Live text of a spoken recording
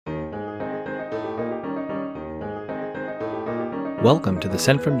Welcome to the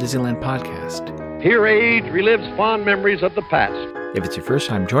Sent from Disneyland podcast. Here age relives fond memories of the past. If it's your first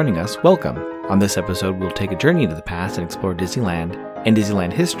time joining us, welcome. On this episode, we'll take a journey into the past and explore Disneyland and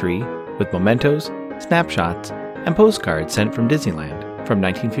Disneyland history with mementos, snapshots, and postcards sent from Disneyland from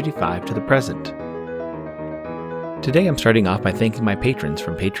 1955 to the present. Today I'm starting off by thanking my patrons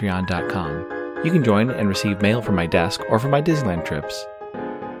from patreon.com. You can join and receive mail from my desk or from my Disneyland trips.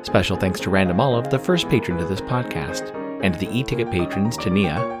 Special thanks to Random Olive, the first patron to this podcast, and to the e-ticket patrons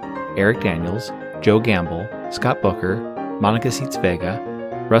Tania, Eric Daniels, Joe Gamble, Scott Booker, Monica Seitz Vega,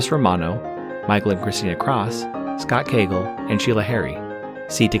 Russ Romano, Michael and Christina Cross, Scott Cagle, and Sheila Harry.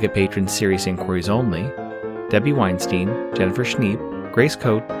 C-ticket patrons Serious Inquiries Only, Debbie Weinstein, Jennifer Schneep, Grace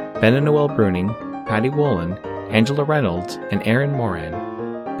Coate, Ben and Noel Bruning, Patty Wolin, Angela Reynolds, and Aaron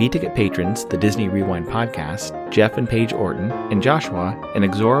Moran. B-ticket patrons The Disney Rewind Podcast, Jeff and Paige Orton, and Joshua, and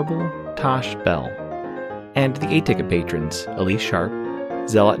Exorable Tosh Bell. And the A-ticket patrons Elise Sharp,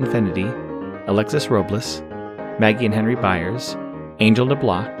 Zealot Infinity, Alexis Robles, Maggie and Henry Byers, Angel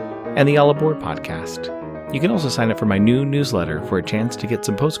DeBlois, and the All Aboard podcast. You can also sign up for my new newsletter for a chance to get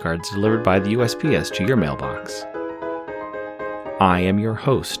some postcards delivered by the USPS to your mailbox. I am your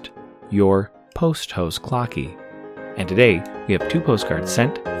host, your post-host Clocky, and today we have 2 postcards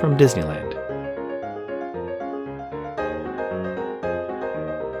sent from Disneyland.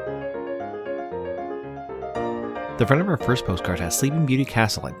 The front of our first postcard has Sleeping Beauty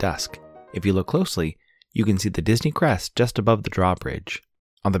Castle at dusk. If you look closely, you can see the Disney crest just above the drawbridge.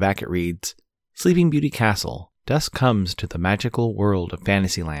 On the back it reads, Sleeping Beauty Castle, dusk comes to the magical world of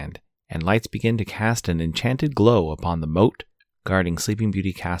Fantasyland, and lights begin to cast an enchanted glow upon the moat guarding Sleeping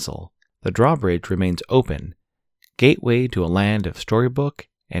Beauty Castle. The drawbridge remains open, gateway to a land of storybook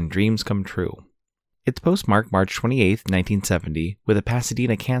and dreams come true. It's postmarked March 28, 1970, with a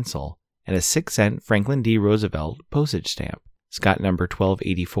Pasadena cancel and a 6-cent Franklin D. Roosevelt postage stamp, Scott number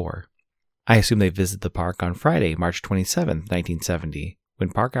 1284. I assume they visited the park on Friday, March 27, 1970,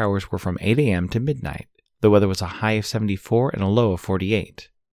 when park hours were from 8 a.m. to midnight. The weather was a high of 74 and a low of 48.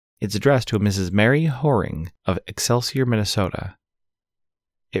 It's addressed to a Mrs. Mary Horing of Excelsior, Minnesota.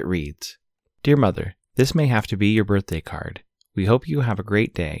 It reads, Dear Mother, this may have to be your birthday card. We hope you have a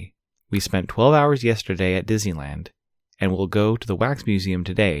great day. We spent 12 hours yesterday at Disneyland, and we'll go to the Wax Museum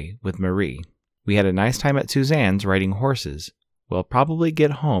today with Marie. We had a nice time at Suzanne's riding horses. We'll probably get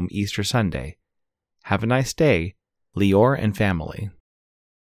home Easter Sunday. Have a nice day, Leor and family.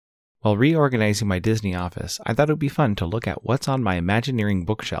 While reorganizing my Disney office, I thought it would be fun to look at what's on my Imagineering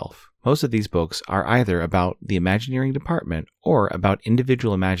bookshelf. Most of these books are either about the Imagineering department or about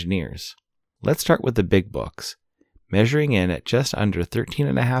individual Imagineers. Let's start with the big books. Measuring in at just under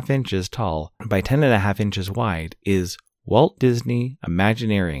 13.5 inches tall by 10.5 inches wide is Walt Disney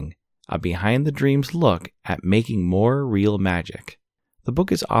Imagineering, a behind-the-dreams look at making more real magic. The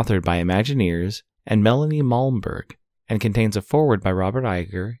book is authored by Imagineers and Melanie Malmberg and contains a foreword by Robert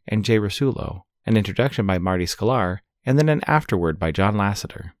Iger and Jay Rasulo, an introduction by Marty Sklar, and then an afterword by John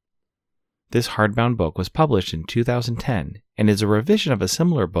Lasseter. This hardbound book was published in 2010 and is a revision of a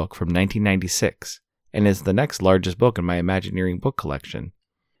similar book from 1996 and is the next largest book in my Imagineering book collection.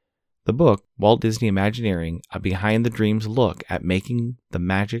 The book, Walt Disney Imagineering, a behind-the-dreams look at making the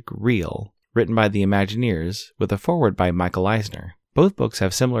magic real, written by the Imagineers with a foreword by Michael Eisner. Both books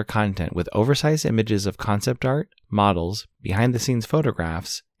have similar content with oversized images of concept art, models, behind-the-scenes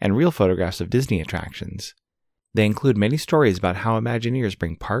photographs, and real photographs of Disney attractions. They include many stories about how Imagineers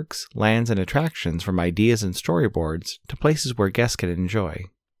bring parks, lands, and attractions from ideas and storyboards to places where guests can enjoy.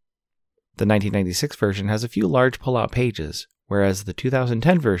 The 1996 version has a few large pull-out pages, whereas the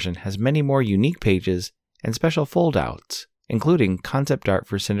 2010 version has many more unique pages and special fold-outs, including concept art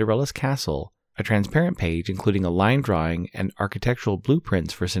for Cinderella's Castle, a transparent page including a line drawing and architectural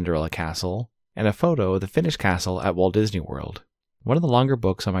blueprints for Cinderella Castle, and a photo of the finished castle at Walt Disney World. One of the longer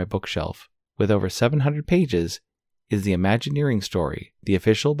books on my bookshelf, with over 700 pages, is The Imagineering Story, the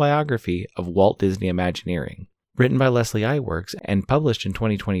official biography of Walt Disney Imagineering. Written by Leslie Iwerks and published in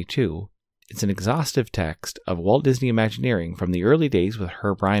 2022, it's an exhaustive text of Walt Disney Imagineering from the early days with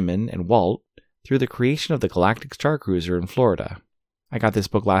Herb Ryman and Walt through the creation of the Galactic Star Cruiser in Florida. I got this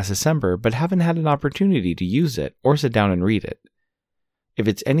book last December, but haven't had an opportunity to use it or sit down and read it. If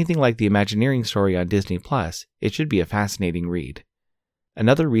it's anything like the Imagineering story on Disney+, it should be a fascinating read.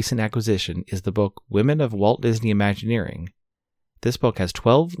 Another recent acquisition is the book Women of Walt Disney Imagineering. This book has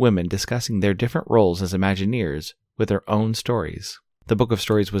 12 women discussing their different roles as Imagineers with their own stories. The book of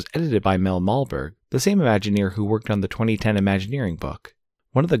stories was edited by Mel Malberg, the same Imagineer who worked on the 2010 Imagineering book.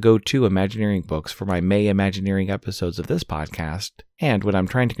 One of the go-to Imagineering books for my May Imagineering episodes of this podcast, and when I'm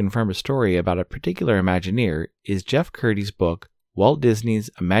trying to confirm a story about a particular Imagineer, is Jeff Curdy's book, Walt Disney's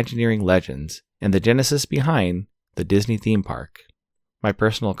Imagineering Legends and the genesis behind the Disney theme park. My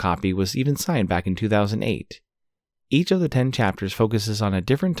personal copy was even signed back in 2008. Each of the 10 chapters focuses on a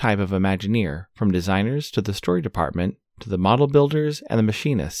different type of Imagineer, from designers to the story department to the model builders and the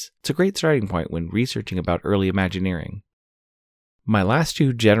machinists. It's a great starting point when researching about early Imagineering. My last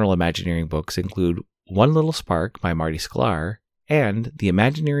 2 general Imagineering books include One Little Spark by Marty Sklar and the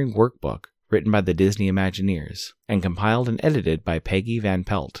Imagineering Workbook, written by the Disney Imagineers, and compiled and edited by Peggy Van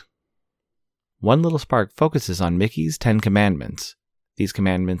Pelt. One Little Spark focuses on Mickey's 10 Commandments. These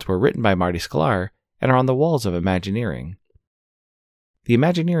commandments were written by Marty Sklar and are on the walls of Imagineering. The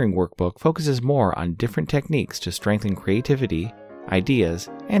Imagineering Workbook focuses more on different techniques to strengthen creativity, ideas,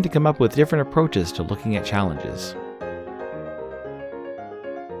 and to come up with different approaches to looking at challenges.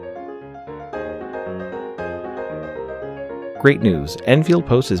 Great news! Enfield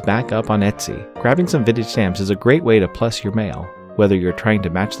Post is back up on Etsy. Grabbing some vintage stamps is a great way to plus your mail, whether you're trying to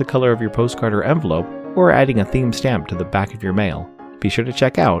match the color of your postcard or envelope or adding a themed stamp to the back of your mail. Be sure to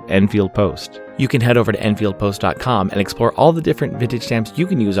check out Enfield Post. You can head over to enfieldpost.com and explore all the different vintage stamps you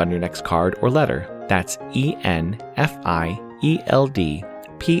can use on your next card or letter. That's ENFIELDPOST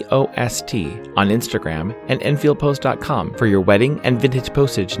on Instagram and enfieldpost.com for your wedding and vintage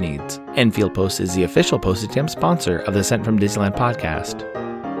postage needs. Enfield Post is the official postage stamp sponsor of the Sent from Disneyland podcast.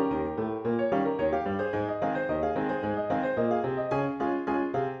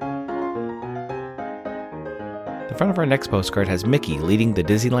 The front of our next postcard has Mickey leading the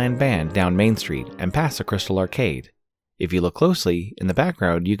Disneyland band down Main Street and past the Crystal Arcade. If you look closely, in the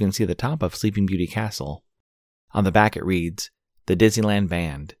background you can see the top of Sleeping Beauty Castle. On the back it reads, The Disneyland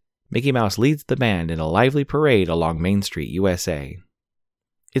Band. Mickey Mouse leads the band in a lively parade along Main Street, USA.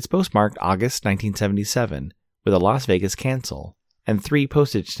 It's postmarked August 1977 with a Las Vegas cancel and 3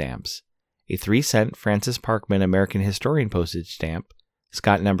 postage stamps, a 3-cent Francis Parkman American Historian postage stamp,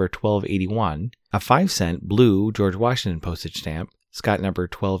 Scott number 1281, a 5-cent blue George Washington postage stamp, Scott number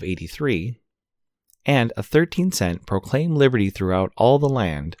 1283, and a 13-cent Proclaim Liberty Throughout All the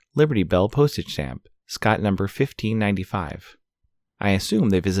Land Liberty Bell postage stamp, Scott number 1595. I assume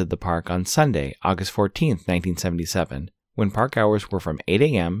they visited the park on Sunday, August 14, 1977, when park hours were from 8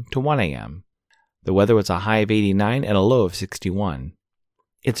 a.m. to 1 a.m. The weather was a high of 89 and a low of 61.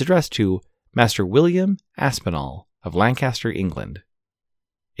 It's addressed to Master William Aspinall of Lancaster, England.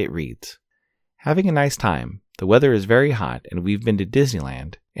 It reads, Having a nice time. The weather is very hot and we've been to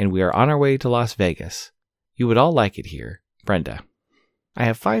Disneyland and we are on our way to Las Vegas. You would all like it here. Brenda. I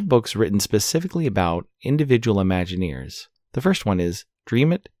have 5 books written specifically about individual Imagineers. The first one is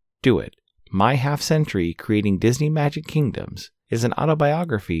Dream It, Do It, My Half-Century Creating Disney Magic Kingdoms. Is an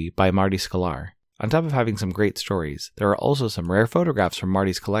autobiography by Marty Sklar. On top of having some great stories, there are also some rare photographs from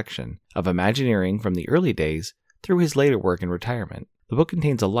Marty's collection of Imagineering from the early days through his later work in retirement. The book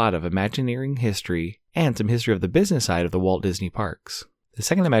contains a lot of Imagineering history and some history of the business side of the Walt Disney parks. The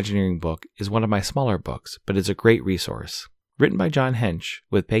second Imagineering book is one of my smaller books, but is a great resource. Written by John Hench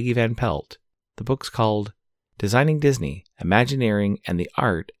with Peggy Van Pelt, the book's called Designing Disney, Imagineering and the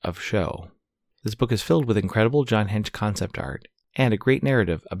Art of Show. This book is filled with incredible John Hench concept art and a great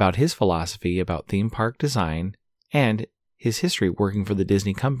narrative about his philosophy about theme park design and his history working for the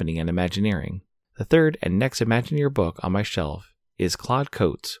Disney Company and Imagineering. The third and next Imagineer book on my shelf is Claude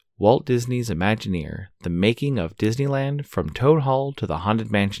Coates' Walt Disney's Imagineer, The Making of Disneyland from Toad Hall to the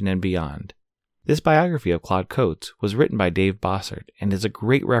Haunted Mansion and Beyond. This biography of Claude Coates was written by Dave Bossert and is a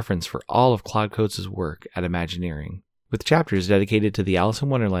great reference for all of Claude Coates' work at Imagineering, with chapters dedicated to the Alice in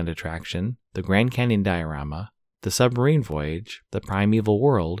Wonderland attraction, the Grand Canyon diorama, the submarine voyage, the Primeval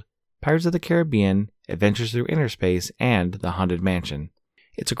World, Pirates of the Caribbean, Adventures Through Inner Space, and the Haunted Mansion.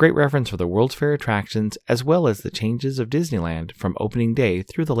 It's a great reference for the World's Fair attractions as well as the changes of Disneyland from opening day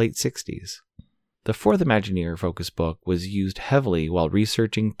through the late 60s. The fourth Imagineer focus book was used heavily while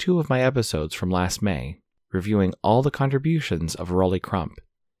researching 2 of my episodes from last May, reviewing all the contributions of Raleigh Crump.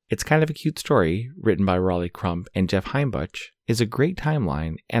 It's kind of a cute story, written by Raleigh Crump and Jeff Heimbuch, is a great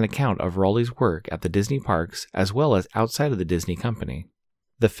timeline and account of Raleigh's work at the Disney parks as well as outside of the Disney Company.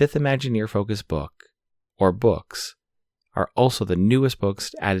 The fifth Imagineer focus book, or books, are also the newest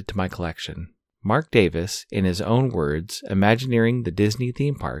books added to my collection. Mark Davis, in his own words, Imagineering the Disney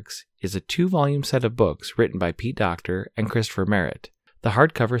Theme Parks, is a 2-volume set of books written by Pete Docter and Christopher Merritt. The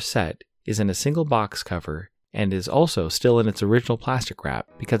hardcover set is in a single box cover and is also still in its original plastic wrap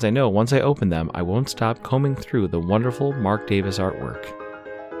because I know once I open them I won't stop combing through the wonderful Mark Davis artwork.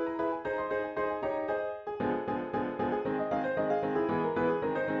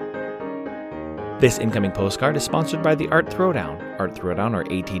 This incoming postcard is sponsored by the Art Throwdown. Art Throwdown, or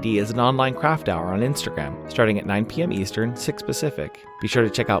ATD, is an online craft hour on Instagram, starting at 9 p.m. Eastern, 6 Pacific. Be sure to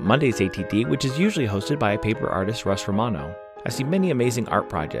check out Monday's ATD, which is usually hosted by paper artist Russ Romano. I've seen many amazing art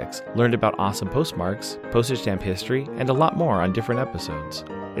projects, learned about awesome postmarks, postage stamp history, and a lot more on different episodes.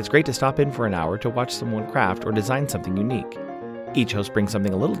 It's great to stop in for an hour to watch someone craft or design something unique. Each host brings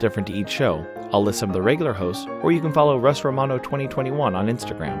something a little different to each show. I'll list some of the regular hosts, or you can follow Russ Romano 2021 on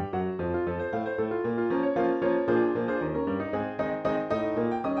Instagram.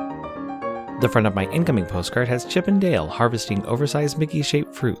 The front of my incoming postcard has Chip and Dale harvesting oversized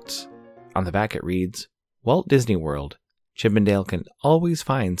Mickey-shaped fruits. On the back it reads, Walt Disney World. Chip and Dale can always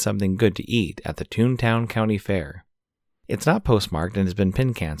find something good to eat at the Toontown County Fair. It's not postmarked and has been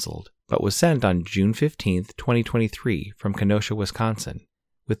pin canceled, but was sent on June 15, 2023 from Kenosha, Wisconsin,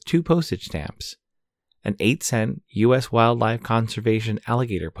 with 2 postage stamps, an 8-cent U.S. Wildlife Conservation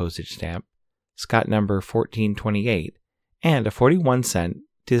alligator postage stamp, Scott number 1428, and a 41-cent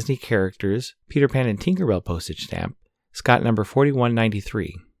Disney Characters Peter Pan and Tinkerbell postage stamp, Scott number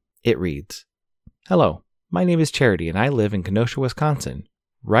 4193. It reads, Hello, my name is Charity and I live in Kenosha, Wisconsin,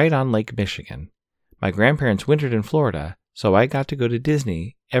 right on Lake Michigan. My grandparents wintered in Florida, so I got to go to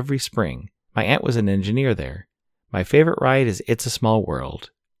Disney every spring. My aunt was an engineer there. My favorite ride is It's a Small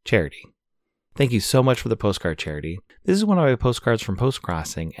World. Charity. Thank you so much for the postcard, Charity. This is one of my postcards from Post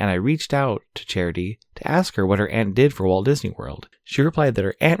Crossing, and I reached out to Charity to ask her what her aunt did for Walt Disney World. She replied that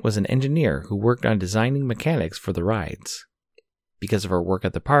her aunt was an engineer who worked on designing mechanics for the rides. Because of her work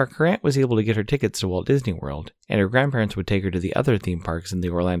at the park, her aunt was able to get her tickets to Walt Disney World, and her grandparents would take her to the other theme parks in the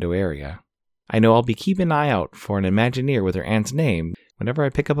Orlando area. I know I'll be keeping an eye out for an Imagineer with her aunt's name whenever I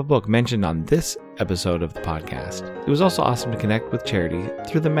pick up a book mentioned on this episode of the podcast. It was also awesome to connect with Charity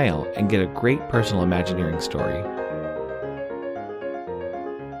through the mail and get a great personal Imagineering story.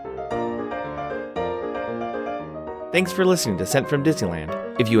 Thanks for listening to Sent from Disneyland.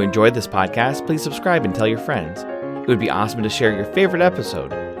 If you enjoyed this podcast, please subscribe and tell your friends. It would be awesome to share your favorite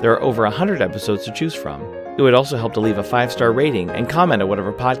episode. There are over 100 episodes to choose from. It would also help to leave a 5-star rating and comment on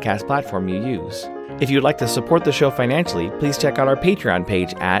whatever podcast platform you use. If you'd like to support the show financially, please check out our Patreon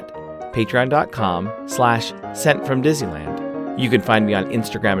page at patreon.com/SentFromDisneyland. You can find me on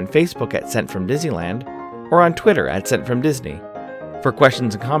Instagram and Facebook at Sent From Disneyland, or on Twitter at Sent From Disney. For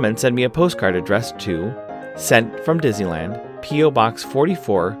questions and comments, send me a postcard addressed to Sent From Disneyland, P.O. Box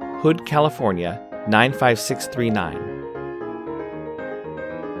 44, Hood, California, 95639.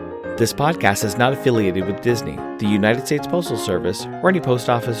 This podcast is not affiliated with Disney, the United States Postal Service, or any post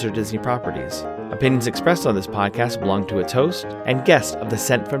office or Disney properties. Opinions expressed on this podcast belong to its host and guest of the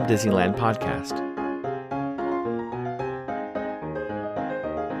Sent from Disneyland podcast.